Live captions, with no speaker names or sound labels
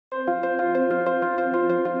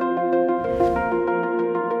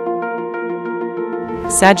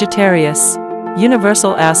Sagittarius.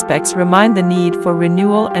 Universal aspects remind the need for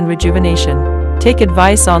renewal and rejuvenation. Take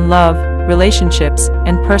advice on love, relationships,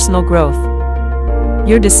 and personal growth.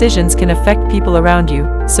 Your decisions can affect people around you,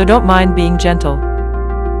 so don't mind being gentle.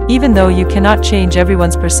 Even though you cannot change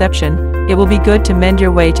everyone's perception, it will be good to mend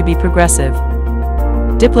your way to be progressive.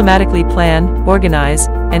 Diplomatically plan, organize,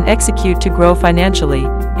 and execute to grow financially,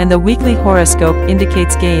 and the weekly horoscope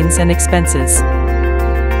indicates gains and expenses.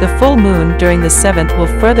 The full moon during the 7th will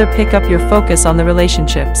further pick up your focus on the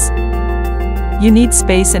relationships. You need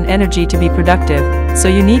space and energy to be productive, so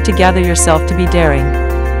you need to gather yourself to be daring.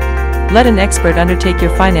 Let an expert undertake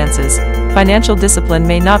your finances. Financial discipline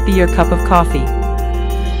may not be your cup of coffee.